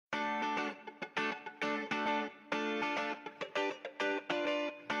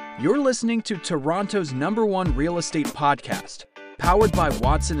You're listening to Toronto's #1 real estate podcast, powered by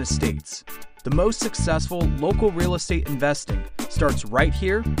Watson Estates. The most successful local real estate investing starts right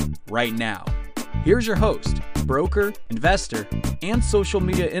here, right now. Here's your host, broker, investor, and social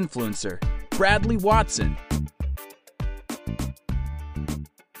media influencer, Bradley Watson.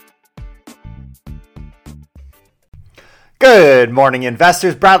 Good morning,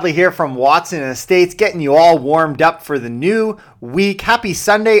 investors. Bradley here from Watson Estates, getting you all warmed up for the new week. Happy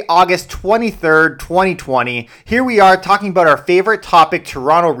Sunday, August 23rd, 2020. Here we are talking about our favorite topic,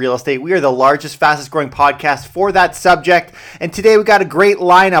 Toronto real estate. We are the largest, fastest growing podcast for that subject. And today we got a great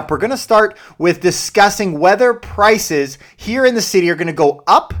lineup. We're going to start with discussing whether prices here in the city are going to go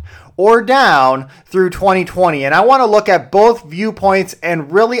up or down through 2020. And I want to look at both viewpoints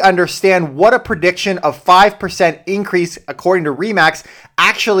and really understand what a prediction of 5% increase according to RE/MAX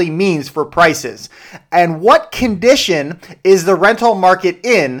actually means for prices. And what condition is the rental market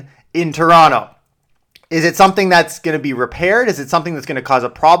in Toronto? Is it something that's going to be repaired? Is it something that's going to cause a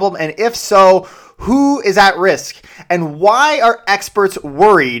problem? And if so, who is at risk? And why are experts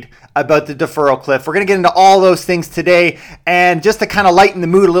worried about the deferral cliff? We're going to get into all those things today. And just to kind of lighten the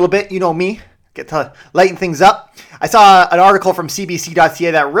mood a little bit, you know me, get to lighten things up. I saw an article from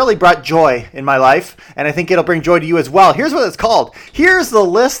CBC.ca that really brought joy in my life, and I think it'll bring joy to you as well. Here's what it's called. Here's the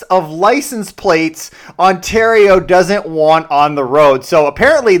list of license plates Ontario doesn't want on the road. So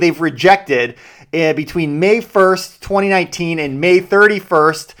apparently they've rejected between May 1st, 2019 and May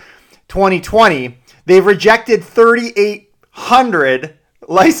 31st, 2020, they've rejected 3,800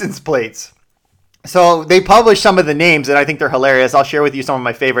 license plates. So they published some of the names and I think they're hilarious. I'll share with you some of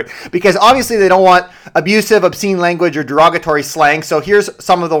my favorite because obviously they don't want abusive, obscene language or derogatory slang. So here's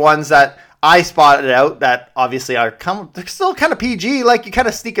some of the ones that I spotted out that obviously are they're still kind of PG, like you kind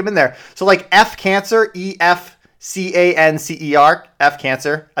of sneak them in there. So like F cancer, EFCANCER, F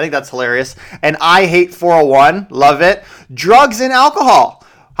cancer. I think that's hilarious. And I hate 401, love it. Drugs and alcohol.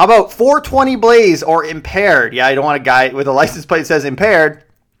 How about 420 blaze or impaired? Yeah, I don't want a guy with a license plate that says impaired.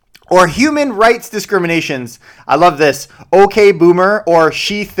 Or human rights discriminations. I love this. Okay boomer or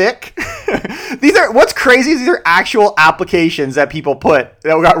she thick. What's crazy is these are actual applications that people put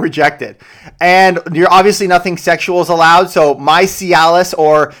that got rejected. And you're obviously nothing sexual is allowed. So my Cialis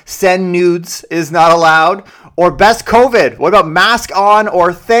or send nudes is not allowed. Or best COVID. What about mask on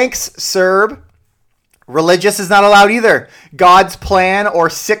or thanks Serb? Religious is not allowed either. God's plan or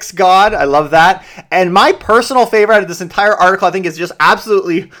six God. I love that. And my personal favorite out of this entire article, I think is just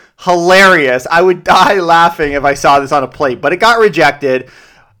absolutely hilarious. I would die laughing if I saw this on a plate, but it got rejected,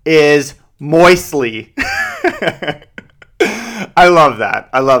 is moistly. I love that.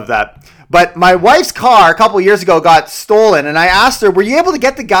 I love that. But my wife's car a couple years ago got stolen and I asked her, were you able to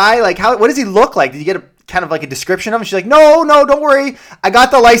get the guy? Like, what does he look like? Did you get a kind of like a description of him? She's like, no, don't worry. I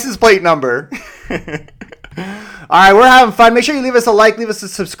got the license plate number. All right, we're having fun. Make sure you leave us a like, leave us a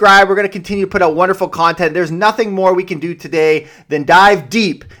subscribe. We're going to continue to put out wonderful content. There's nothing more we can do today than dive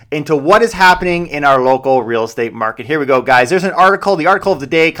deep into what is happening in our local real estate market. Here we go, guys. There's an article. The article of the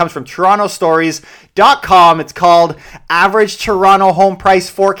day comes from TorontoStories.com. It's called Average Toronto Home Price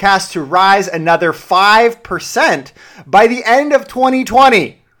Forecast to Rise Another 5% by the End of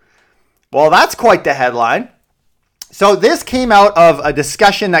 2020. Well, that's quite the headline. So this came out of a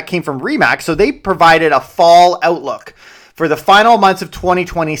discussion that came from RE/MAX. So they provided a fall outlook for the final months of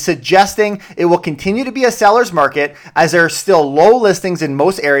 2020, suggesting it will continue to be a seller's market as there are still low listings in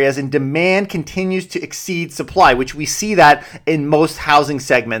most areas and demand continues to exceed supply, which we see that in most housing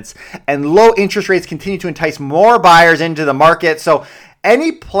segments. And low interest rates continue to entice more buyers into the market. So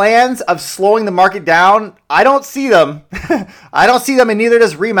any plans of slowing the market down, I don't see them. I don't see them, and neither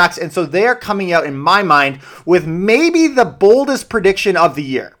does RE/MAX. And so they're coming out, in my mind, with maybe the boldest prediction of the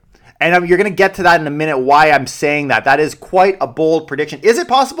year. And you're going to get to that in a minute, why I'm saying that. That is quite a bold prediction. Is it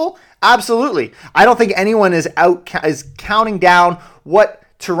possible? Absolutely. I don't think anyone is counting down what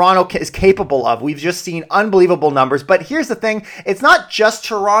Toronto is capable of. We've just seen unbelievable numbers. But here's the thing. It's not just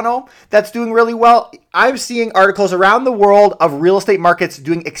Toronto that's doing really well. I'm seeing articles around the world of real estate markets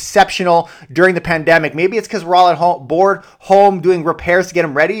doing exceptional during the pandemic. Maybe it's because we're all at home, bored home doing repairs to get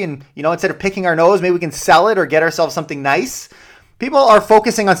them ready. And, instead of picking our nose, maybe we can sell it or get ourselves something nice. People are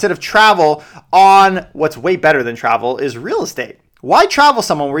focusing, instead of travel, on what's way better than travel is real estate. Why travel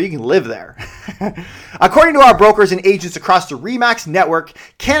somewhere where you can live there? According to our brokers and agents across the RE/MAX network,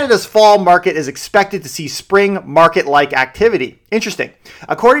 Canada's fall market is expected to see spring market-like activity. Interesting.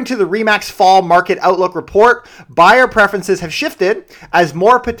 According to the RE/MAX Fall Market Outlook report, buyer preferences have shifted as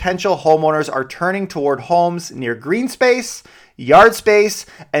more potential homeowners are turning toward homes near green space, yard space,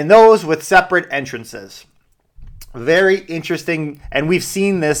 and those with separate entrances. Very interesting. And we've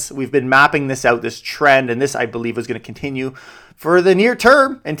seen this, we've been mapping this out, this trend, and this I believe is going to continue for the near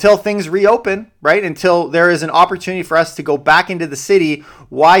term until things reopen, right? Until there is an opportunity for us to go back into the city.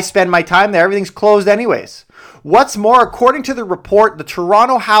 Why spend my time there? Everything's closed anyways. What's more, according to the report, the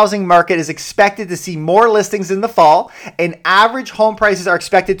Toronto housing market is expected to see more listings in the fall, and average home prices are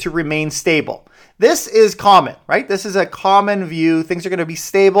expected to remain stable. This is common, right? This is a common view. Things are going to be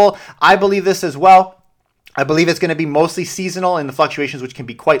stable. I believe this as well. I believe it's going to be mostly seasonal in the fluctuations, which can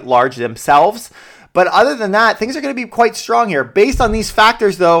be quite large themselves. But other than that, things are going to be quite strong here. Based on these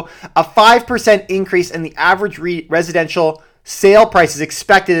factors, though, a 5% increase in the average residential sale price is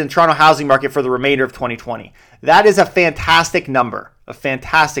expected in the Toronto housing market for the remainder of 2020. That is a fantastic number. A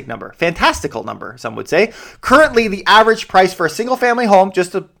fantastic number. Fantastical number, some would say. Currently, the average price for a single-family home,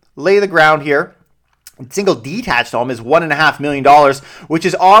 just to lay the ground here, single detached home is $1.5 million, which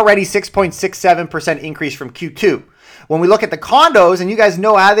is already 6.67% increase from Q2. When we look at the condos, and you guys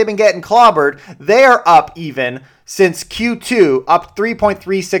know how they've been getting clobbered, they are up even since Q2, up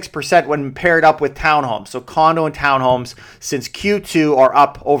 3.36% when paired up with townhomes. So condo and townhomes since Q2 are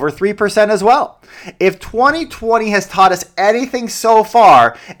up over 3% as well. If 2020 has taught us anything so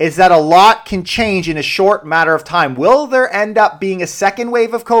far, is that a lot can change in a short matter of time. Will there end up being a second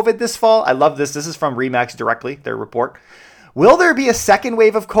wave of COVID this fall? I love this. This is from RE/MAX directly, their report. Will there be a second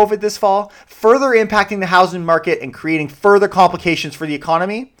wave of COVID this fall, further impacting the housing market and creating further complications for the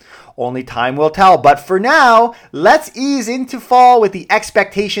economy? Only time will tell. But for now, let's ease into fall with the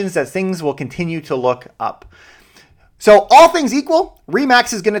expectations that things will continue to look up. So all things equal,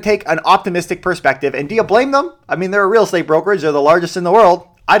 RE/MAX is going to take an optimistic perspective. And do you blame them? I mean, they're a real estate brokerage. They're the largest in the world.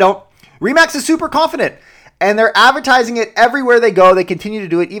 I don't. RE/MAX is super confident. And they're advertising it everywhere they go. They continue to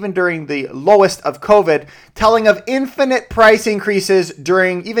do it even during the lowest of COVID, telling of infinite price increases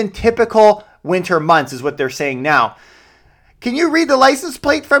during even typical winter months is what they're saying now. Can you read the license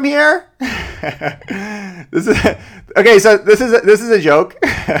plate from here? Okay, so this is a joke.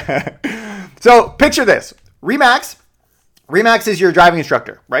 So picture this. RE/MAX is your driving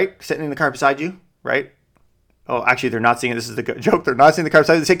instructor, right? Sitting in the car beside you, right? Oh, actually, they're not seeing it. This is the joke. They're not seeing the car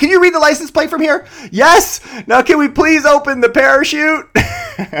beside you. They say, can you read the license plate from here? Yes. Now, can we please open the parachute?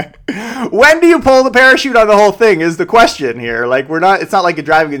 When do you pull the parachute on the whole thing is the question here. Like, it's not like a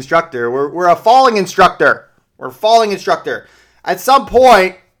driving instructor. We're a falling instructor. We're a falling instructor. At some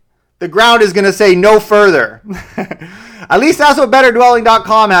point, the ground is going to say no further. At least that's what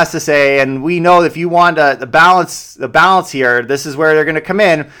betterdwelling.com has to say. And we know if you want the balance here, this is where they're going to come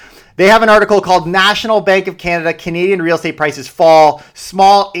in. They have an article called National Bank of Canada, Canadian real estate prices fall,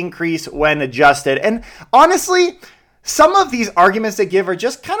 small increase when adjusted. And honestly, some of these arguments they give are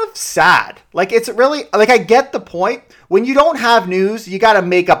just kind of sad. Like, it's really, like, I get the point. When you don't have news, you got to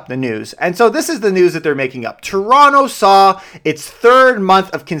make up the news. And so this is the news that they're making up. Toronto saw its third month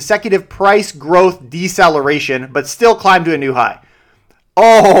of consecutive price growth deceleration, but still climbed to a new high.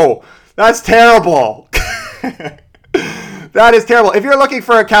 Oh, that's terrible. That is terrible. If you're looking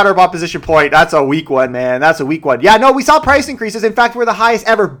for a counter opposition point, that's a weak one, man. That's a weak one. Yeah, no, we saw price increases. In fact, we're the highest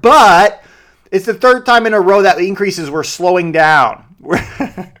ever, but it's the third time in a row that the increases were slowing down.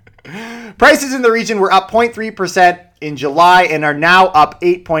 Prices in the region were up 0.3% in July and are now up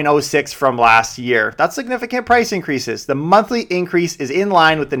 8.06% from last year. That's significant price increases. The monthly increase is in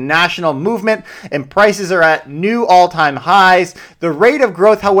line with the national movement and prices are at new all-time highs. The rate of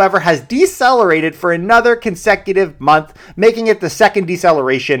growth, however, has decelerated for another consecutive month, making it the second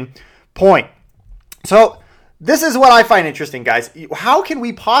deceleration point. So this is what I find interesting, guys. How can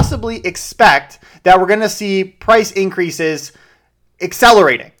we possibly expect that we're going to see price increases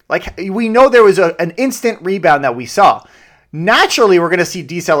accelerating? Like, we know there was an instant rebound that we saw. Naturally, we're going to see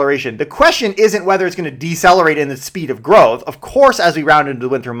deceleration. The question isn't whether it's going to decelerate in the speed of growth. Of course, as we round into the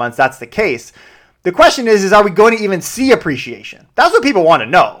winter months, that's the case. The question is are we going to even see appreciation? That's what people want to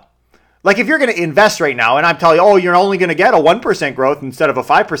know. Like, if you're going to invest right now and I'm telling you, oh, you're only going to get a 1% growth instead of a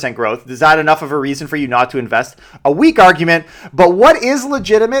 5% growth, is that enough of a reason for you not to invest? A weak argument. But what is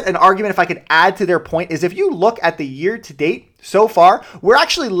legitimate, an argument, if I could add to their point, is if you look at the year to date so far, we're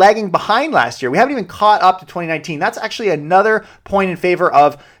actually lagging behind last year. We haven't even caught up to 2019. That's actually another point in favor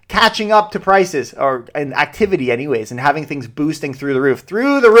of catching up to prices and activity anyways, and having things boosting through the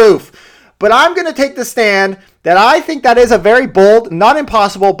roof. But I'm going to take the stand that I think that is a very bold, not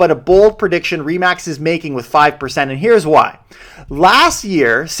impossible, but a bold prediction RE/MAX is making with 5%. And here's why. Last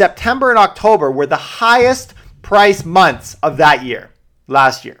year, September and October were the highest price months of that year.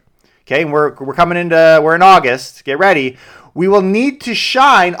 Last year. Okay, and we're in August. Get ready. we will need to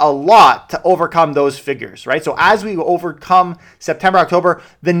shine a lot to overcome those figures, right? So as we overcome September, October,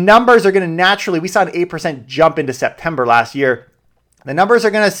 the numbers are going to naturally, we saw an 8% jump into September last year. The numbers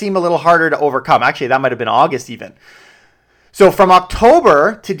are going to seem a little harder to overcome. Actually, that might have been August even. So from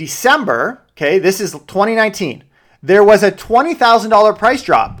October to December, okay, this is 2019, there was a $20,000 price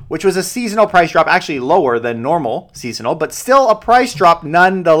drop, which was a seasonal price drop, actually lower than normal seasonal, but still a price drop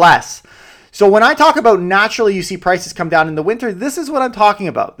nonetheless. So when I talk about naturally you see prices come down in the winter, this is what I'm talking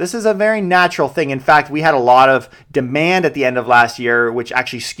about. This is a very natural thing. In fact, we had a lot of demand at the end of last year, which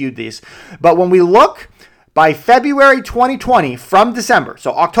actually skewed these. But when we look by February 2020 from December,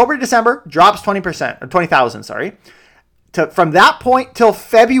 so October to December drops 20%, or 20,000, sorry. From that point till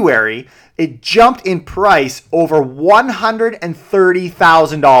February, it jumped in price over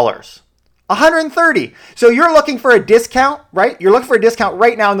 $130,000. 130. So you're looking for a discount, right? You're looking for a discount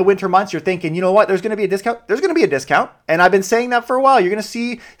right now in the winter months. You're thinking, you know what? There's going to be a discount. There's going to be a discount. And I've been saying that for a while. You're going to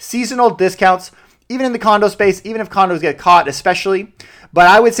see seasonal discounts, even in the condo space, even if condos get caught, especially. But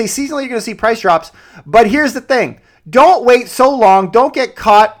I would say seasonally, you're going to see price drops. But here's the thing. Don't wait so long. Don't get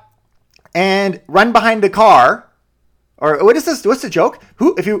caught and run behind the car. Or what is this? What's the joke?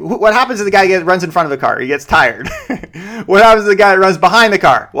 What happens if the guy runs in front of the car? He gets tired. What happens if the guy runs behind the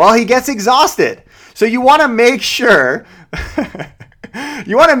car? Well, he gets exhausted. So you want to make sure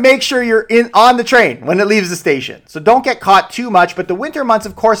you're on the train when it leaves the station. So don't get caught too much. But the winter months,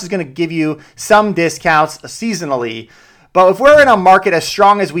 of course, is going to give you some discounts seasonally. But if we're in a market as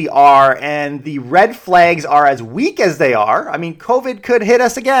strong as we are and the red flags are as weak as they are, I mean, COVID could hit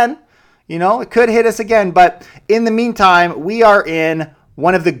us again. You know, it could hit us again. But in the meantime, we are in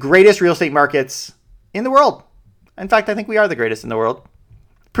one of the greatest real estate markets in the world. In fact, I think we are the greatest in the world.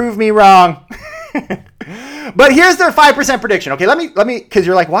 Prove me wrong. But here's their 5% prediction. Okay, let me, because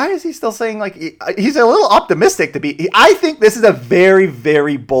you're like, why is he still saying, like, he's a little optimistic to be. I think this is a very,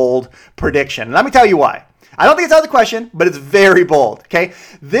 very bold prediction. Let me tell you why. I don't think it's out of the question, but it's very bold, okay?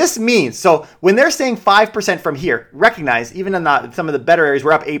 This means, so when they're saying 5% from here, recognize, even in some of the better areas,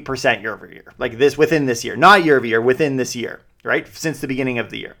 we're up 8% year over year, like this within this year, not year over year, within this year, right? Since the beginning of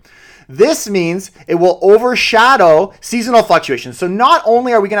the year. This means it will overshadow seasonal fluctuations. So not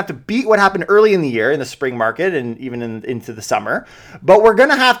only are we going to have to beat what happened early in the year in the spring market and even into the summer, but we're going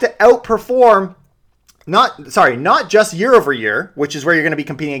to have to outperform not just year over year, which is where you're going to be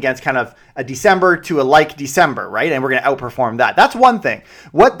competing against kind of a December to a like December, right? And we're going to outperform that. That's one thing.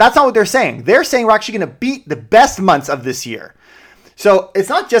 That's not what they're saying. They're saying we're actually going to beat the best months of this year. So it's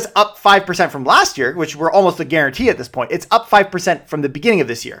not just up 5% from last year, which we're almost a guarantee at this point. It's up 5% from the beginning of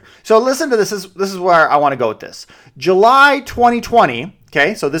this year. So listen to this. This is where I want to go with this. July 2020,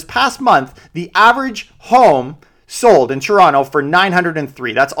 okay, so this past month, the average home sold in Toronto for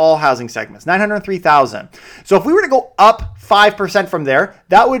 903. That's all housing segments, 903,000. So if we were to go up 5% from there,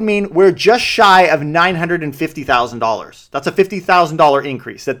 that would mean we're just shy of $950,000. That's a $50,000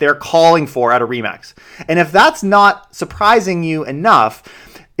 increase that they're calling for out of RE/MAX. And if that's not surprising you enough,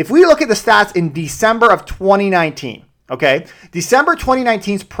 if we look at the stats in December of 2019, okay, December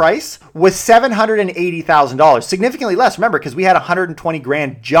 2019's price was $780,000, significantly less, remember, because we had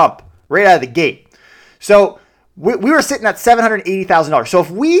 $120,000 jump right out of the gate. So we were sitting at $780,000. So if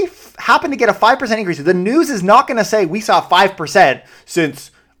we happen to get a 5% increase, the news is not going to say we saw 5%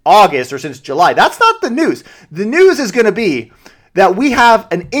 since August or since July. That's not the news. The news is going to be that we have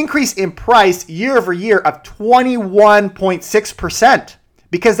an increase in price year over year of 21.6%,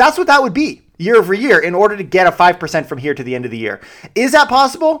 because that's what that would be year over year in order to get a 5% from here to the end of the year. Is that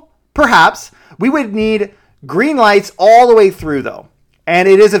possible? Perhaps. We would need green lights all the way through, though. And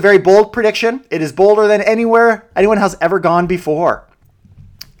it is a very bold prediction. It is bolder than anyone has ever gone before.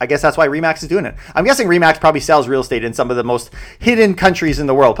 I guess that's why RE/MAX is doing it. I'm guessing RE/MAX probably sells real estate in some of the most hidden countries in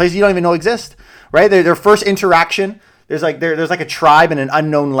the world, places you don't even know exist, right? Their first interaction, there's like a tribe in an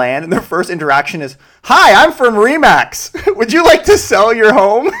unknown land, and their first interaction is, "Hi, I'm from RE/MAX. Would you like to sell your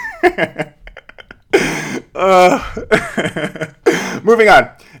home?" Moving on.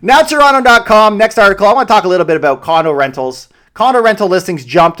 NowToronto.com, next article. I want to talk a little bit about condo rentals. Condo rental listings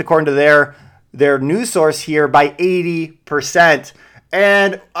jumped, according to their news source here, by 80%.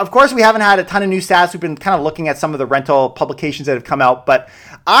 And of course, we haven't had a ton of new stats. We've been kind of looking at some of the rental publications that have come out. But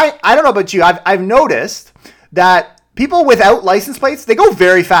I don't know about you. I've noticed that people without license plates, they go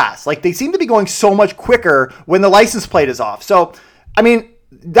very fast. Like, they seem to be going so much quicker when the license plate is off. So, I mean,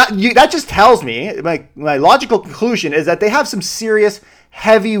 that just tells me, my logical conclusion is that they have some serious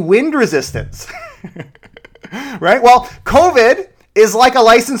heavy wind resistance. Right? Well, COVID is like a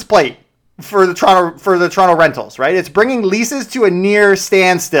license plate for the Toronto rentals, right? It's bringing leases to a near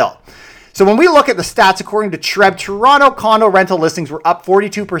standstill. So when we look at the stats, according to TREB, Toronto condo rental listings were up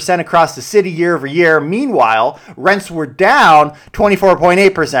 42% across the city year over year. Meanwhile, rents were down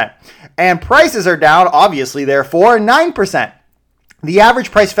 24.8%. And prices are down, obviously, therefore, 9%. The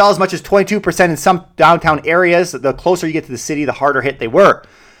average price fell as much as 22% in some downtown areas. The closer you get to the city, the harder hit they were.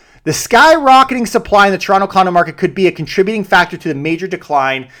 The skyrocketing supply in the Toronto condo market could be a contributing factor to the major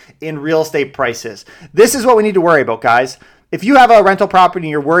decline in real estate prices. This is what we need to worry about, guys. If you have a rental property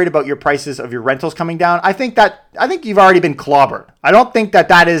and you're worried about your prices of your rentals coming down, I think you've already been clobbered. I don't think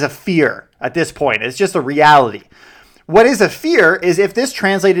that is a fear at this point. It's just a reality. What is a fear is if this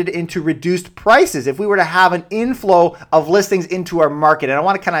translated into reduced prices, if we were to have an inflow of listings into our market. And I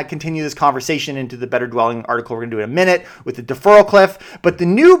want to kind of continue this conversation into the Better Dwelling article we're going to do in a minute with the deferral cliff. But the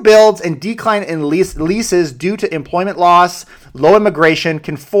new builds and decline in leases due to employment loss, low immigration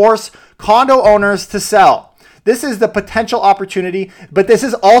can force condo owners to sell. This is the potential opportunity, but this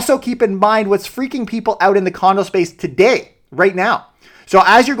is also, keep in mind, what's freaking people out in the condo space today, right now. So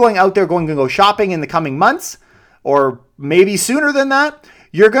as you're going out there, going to go shopping in the coming months, or maybe sooner than that,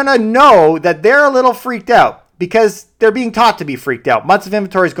 you're going to know that they're a little freaked out because they're being taught to be freaked out. Months of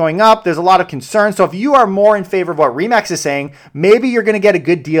inventory is going up. There's a lot of concern. So if you are more in favor of what RE/MAX is saying, maybe you're going to get a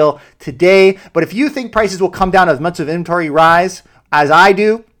good deal today. But if you think prices will come down as months of inventory rise, as I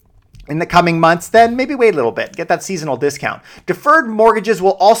do, in the coming months, then maybe wait a little bit, get that seasonal discount. Deferred mortgages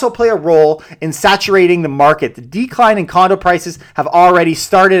will also play a role in saturating the market. The decline in condo prices have already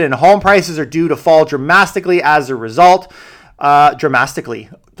started and home prices are due to fall dramatically as a result. Dramatically,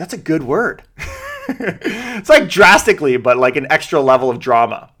 that's a good word. It's like drastically, but like an extra level of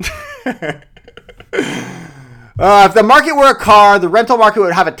drama. If the market were a car, the rental market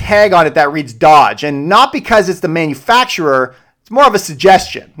would have a tag on it that reads Dodge, and not because it's the manufacturer, it's more of a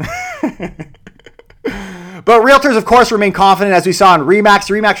suggestion. But realtors, of course, remain confident, as we saw in RE/MAX.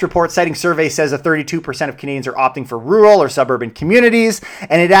 RE/MAX report citing survey says that 32% of Canadians are opting for rural or suburban communities,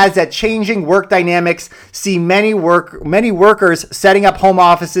 and it adds that changing work dynamics see many workers setting up home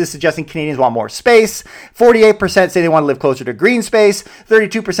offices, suggesting Canadians want more space. 48% say they want to live closer to green space.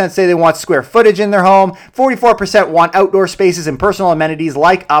 32% say they want square footage in their home. 44% want outdoor spaces and personal amenities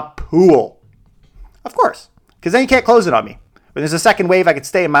like a pool. Of course, because then you can't close it on me. When there's a second wave, I could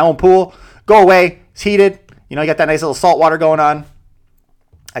stay in my own pool, go away, it's heated. You know, you got that nice little salt water going on.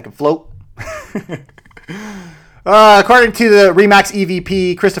 I can float. According to the RE/MAX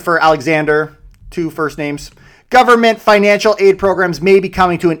EVP, Christopher Alexander, 2 first names, government financial aid programs may be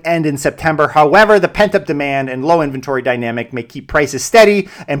coming to an end in September. However, the pent-up demand and low inventory dynamic may keep prices steady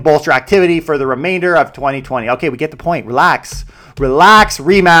and bolster activity for the remainder of 2020. Okay, we get the point. Relax,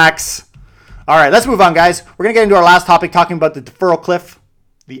 RE/MAX. All right, let's move on, guys. We're going to get into our last topic, talking about the deferral cliff,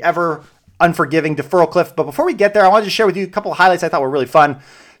 the ever unforgiving deferral cliff. But before we get there, I wanted to share with you a couple of highlights I thought were really fun.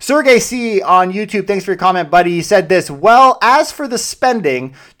 Sergey C on YouTube, thanks for your comment, buddy. He said this: well, as for the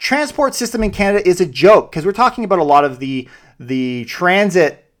spending, transport system in Canada is a joke, because we're talking about a lot of the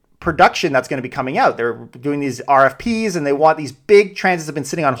transit production that's going to be coming out. They're doing these RFPs and they want these big transits that have been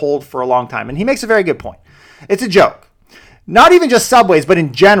sitting on hold for a long time. And he makes a very good point. It's a joke. Not even just subways, but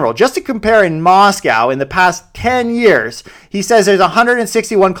in general. Just to compare, in Moscow, in the past 10 years, he says there's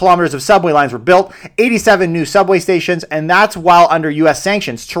 161 kilometers of subway lines were built, 87 new subway stations, and that's while under U.S.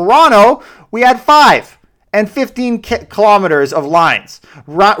 sanctions. Toronto, we had 5 and 15 kilometers of lines.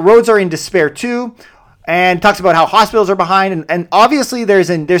 Roads are in despair too, and talks about how hospitals are behind, and obviously there's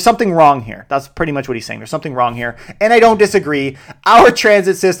something wrong here. That's pretty much what he's saying. There's something wrong here, and I don't disagree. Our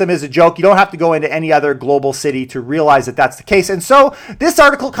transit system is a joke. You don't have to go into any other global city to realize that that's the case. And so this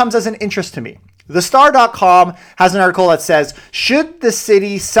article comes as an interest to me. TheStar.com has an article that says, should the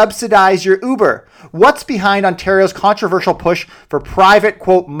city subsidize your Uber? What's behind Ontario's controversial push for private,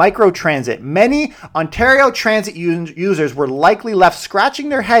 quote, microtransit? Many Ontario transit users were likely left scratching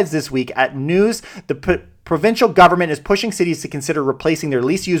their heads this week at news the provincial government is pushing cities to consider replacing their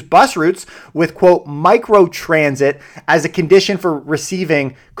least used bus routes with, quote, microtransit as a condition for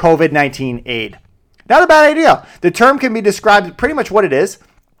receiving COVID-19 aid. Not a bad idea. The term can be described pretty much what it is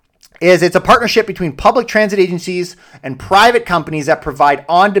it's a partnership between public transit agencies and private companies that provide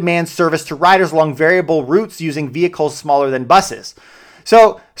on-demand service to riders along variable routes using vehicles smaller than buses.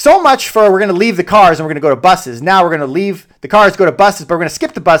 So much for we're going to leave the cars and we're going to go to buses. Now we're going to leave the cars, go to buses, but we're going to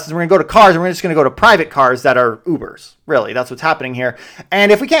skip the buses and we're going to go to cars and we're just going to go to private cars that are Ubers. Really, that's what's happening here.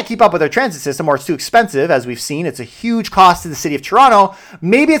 And if we can't keep up with our transit system, or it's too expensive, as we've seen, it's a huge cost to the city of Toronto,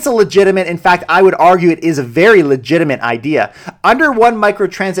 maybe it's a legitimate, in fact, I would argue it is a very legitimate idea. Under one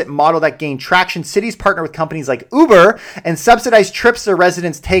microtransit model that gained traction, cities partner with companies like Uber and subsidize trips their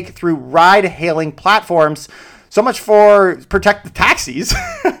residents take through ride-hailing platforms. So much for protect the taxis.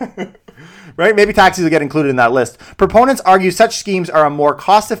 Right? Maybe taxis will get included in that list. Proponents argue such schemes are a more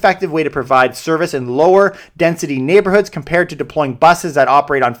cost-effective way to provide service in lower density neighborhoods compared to deploying buses that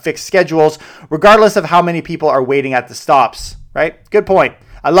operate on fixed schedules, regardless of how many people are waiting at the stops. Right? Good point.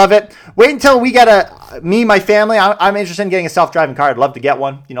 I love it. Wait until we get my family. I'm interested in getting a self-driving car. I'd love to get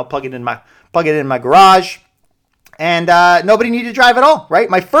one. Plug it in my garage. And nobody needed to drive at all, right?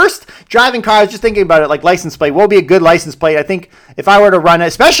 My first driving car, I was just thinking about it, like license plate. What would be a good license plate? I think if I were to run it,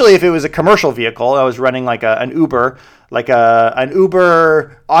 especially if it was a commercial vehicle, I was running like an Uber,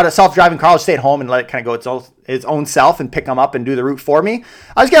 auto self-driving car, I'll stay at home and let it kind of go its own self and pick them up and do the route for me.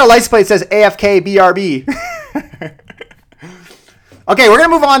 I just get a license plate that says AFK BRB. Okay, we're going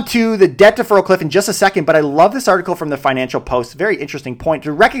to move on to the debt deferral cliff in just a second, but I love this article from the Financial Post. Very interesting point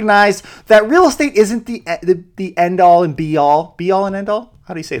to recognize that real estate isn't the end all and be all and end all.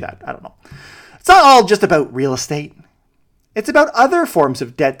 How do you say that? I don't know. It's not all just about real estate. It's about other forms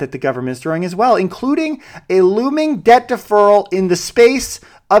of debt that the government is throwing as well, including a looming debt deferral in the space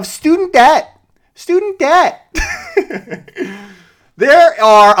of student debt. Student debt. There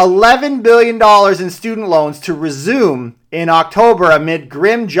are $11 billion in student loans to resume in October amid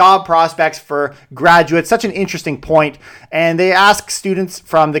grim job prospects for graduates. Such an interesting point. And they ask students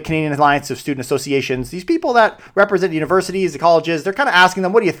from the Canadian Alliance of Student Associations, these people that represent universities, the colleges, they're kind of asking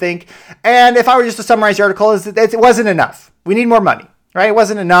them, what do you think? And if I were just to summarize the article, it wasn't enough. We need more money. Right? It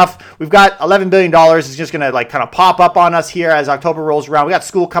wasn't enough. We've got $11 billion. It's just going to kind of pop up on us here as October rolls around. We got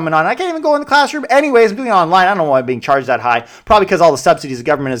school coming on. I can't even go in the classroom. Anyways, I'm doing it online. I don't know why I'm being charged that high. Probably because all the subsidies the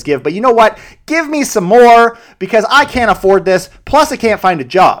government has given. But you know what? Give me some more because I can't afford this. Plus, I can't find a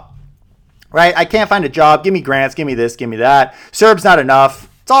job. Right? I can't find a job. Give me grants. Give me this. Give me that. CERB's not enough.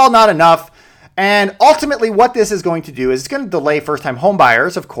 It's all not enough. And ultimately, what this is going to do is it's going to delay first-time home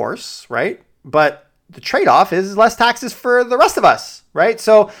buyers, of course. Right? But the trade-off is less taxes for the rest of us, right?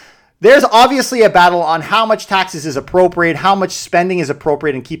 So there's obviously a battle on how much taxes is appropriate, how much spending is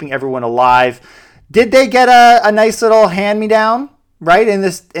appropriate in keeping everyone alive. Did they get a nice little hand-me-down, right, in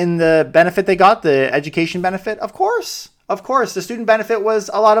the benefit they got, the education benefit? Of course. The student benefit was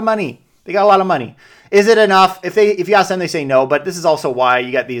a lot of money. They got a lot of money. Is it enough? If you ask them, they say no, but this is also why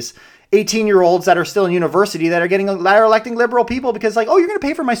you got these 18-year-olds that are still in university that are electing liberal people because you're going to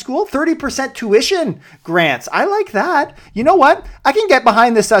pay for my school? 30% tuition grants. I like that. You know what? I can get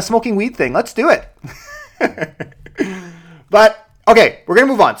behind this smoking weed thing. Let's do it. But okay, we're going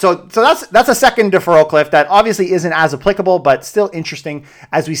to move on. So that's a second deferral cliff that obviously isn't as applicable, but still interesting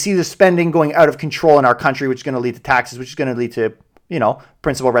as we see the spending going out of control in our country, which is going to lead to taxes, which is going to lead to,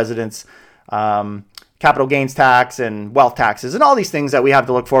 principal residence, capital gains tax and wealth taxes and all these things that we have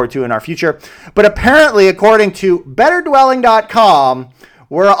to look forward to in our future. But apparently, according to betterdwelling.com,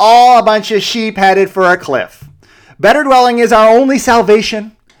 we're all a bunch of sheep headed for a cliff. Better Dwelling is our only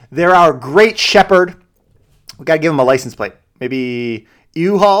salvation. They're our great shepherd. We got to give them a license plate. Maybe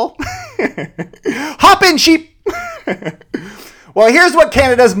U-Haul? Hop in, sheep! Well, here's what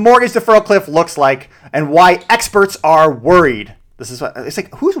Canada's mortgage deferral cliff looks like and why experts are worried. It's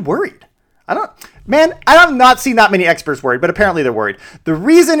like, who's worried? I have not seen that many experts worried, but apparently they're worried. The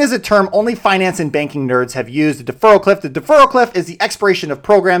reason is a term only finance and banking nerds have used, the deferral cliff. The deferral cliff is the expiration of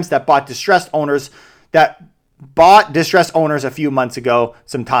programs that bought distressed owners a few months ago,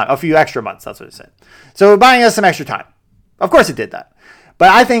 a few extra months. That's what it said. So buying us some extra time. Of course it did that. But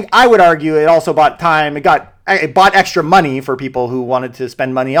I would argue it also bought time. It bought extra money for people who wanted to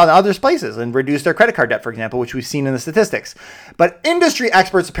spend money on other places and reduce their credit card debt, for example, which we've seen in the statistics. But industry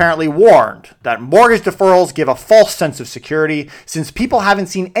experts apparently warned that mortgage deferrals give a false sense of security. Since people haven't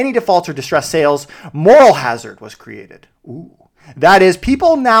seen any defaults or distressed sales, moral hazard was created. Ooh. That is,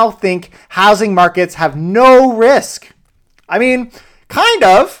 people now think housing markets have no risk. I mean, kind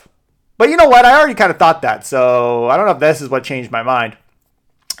of. But you know what? I already kind of thought that. So I don't know if this is what changed my mind.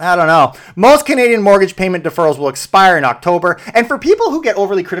 I don't know. Most Canadian mortgage payment deferrals will expire in October. And for people who get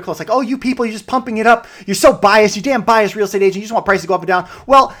overly critical, it's like, oh, you people, you're just pumping it up. You're so biased. You damn biased real estate agent. You just want prices to go up and down.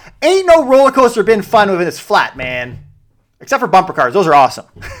 Well, ain't no roller coaster been fun when it's flat, man. Except for bumper cars. Those are awesome.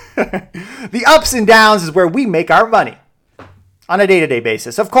 The ups and downs is where we make our money on a day-to-day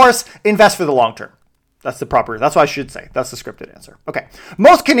basis. Of course, invest for the long term. That's what I should say. That's the scripted answer. Okay.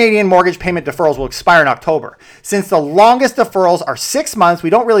 Most Canadian mortgage payment deferrals will expire in October. Since the longest deferrals are 6 months,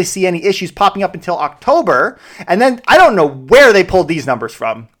 we don't really see any issues popping up until October. And then I don't know where they pulled these numbers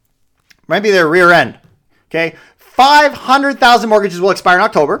from. Maybe their rear end. Okay. 500,000 mortgages will expire in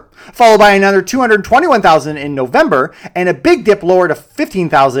October, followed by another 221,000 in November, and a big dip lower to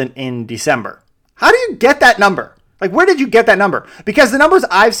 15,000 in December. How do you get that number? Like, where did you get that number? Because the numbers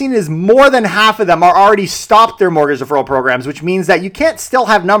I've seen is more than half of them are already stopped their mortgage deferral programs, which means that you can't still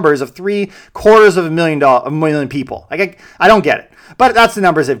have numbers of $750,000 people. Like, I don't get it. But that's the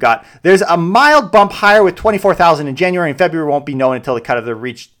numbers they've got. There's a mild bump higher with 24,000 in January, and February won't be known until the cut of the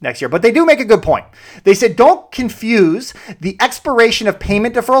reach next year. But they do make a good point. They said, don't confuse the expiration of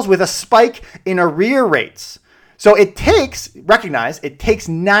payment deferrals with a spike in arrear rates. So it takes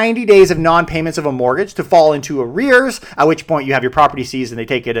 90 days of non-payments of a mortgage to fall into arrears, at which point you have your property seized and they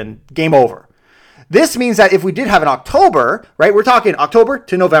take it and game over. This means that if we did have an October, right, we're talking October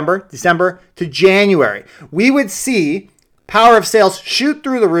to November, December to January, we would see power of sales shoot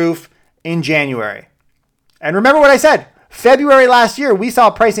through the roof in January. And remember what I said. February last year, we saw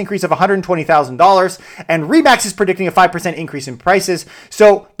a price increase of $120,000, and RE/MAX is predicting a 5% increase in prices.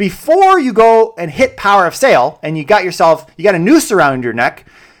 So before you go and hit power of sale and you got a noose around your neck,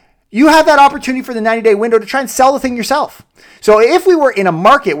 you have that opportunity for the 90-day window to try and sell the thing yourself. So if we were in a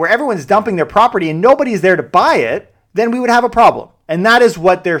market where everyone's dumping their property and nobody's there to buy it, then we would have a problem. And that is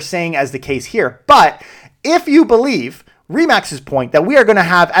what they're saying as the case here. But if you believe RE/MAX's point that we are going to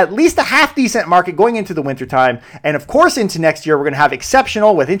have at least a half decent market going into the wintertime. And of course, into next year, we're going to have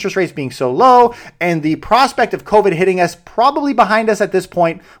exceptional with interest rates being so low and the prospect of COVID hitting us probably behind us at this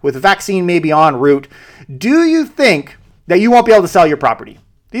point with vaccine maybe en route. Do you think that you won't be able to sell your property?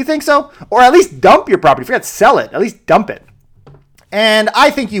 Do you think so? Or at least dump your property. Forget sell it, at least dump it. And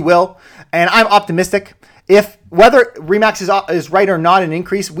I think you will. And I'm optimistic. If whether RE/MAX is right or not an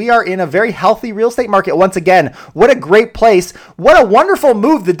increase, we are in a very healthy real estate market once again. What a great place. What a wonderful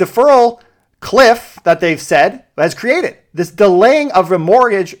move the deferral cliff that they've said has created. This delaying of a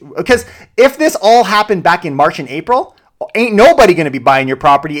mortgage. Because if this all happened back in March and April, ain't nobody going to be buying your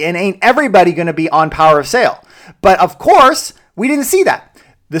property and ain't everybody going to be on power of sale. But of course, we didn't see that.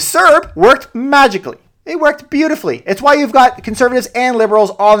 The CERB worked magically. It worked beautifully. It's why you've got conservatives and liberals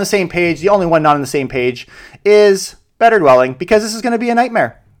all on the same page. The only one not on the same page is Better Dwelling, because this is going to be a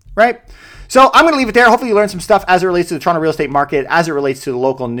nightmare, right? So I'm going to leave it there. Hopefully you learned some stuff as it relates to the Toronto real estate market, as it relates to the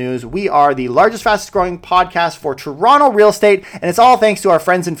local news. We are the largest, fastest growing podcast for Toronto real estate, and it's all thanks to our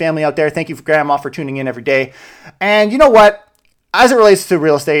friends and family out there. Thank you, Grandma, for tuning in every day. And you know what? As it relates to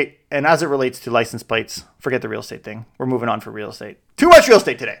real estate and as it relates to license plates, forget the real estate thing. We're moving on for real estate. Too much real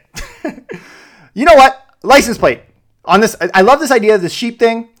estate today. You know what? License plate. On this, I love this idea of the sheep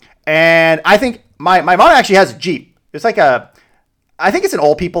thing. And I think my mom actually has a Jeep. It's like I think it's an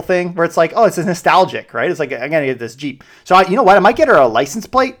old people thing where it's like, oh, it's nostalgic, right? It's like, I'm going to get this Jeep. So you know what? I might get her a license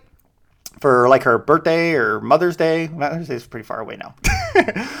plate for like her birthday or Mother's Day. Mother's Day is pretty far away now.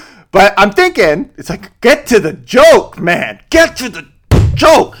 But I'm thinking, it's like, get to the joke, man. Get to the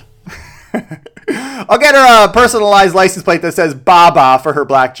joke. I'll get her a personalized license plate that says Baba for her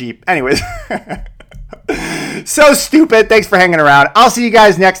black Jeep. Anyways. So stupid. Thanks for hanging around. I'll see you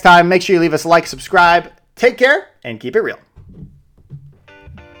guys next time. Make sure you leave us a like, subscribe. Take care, and keep it real.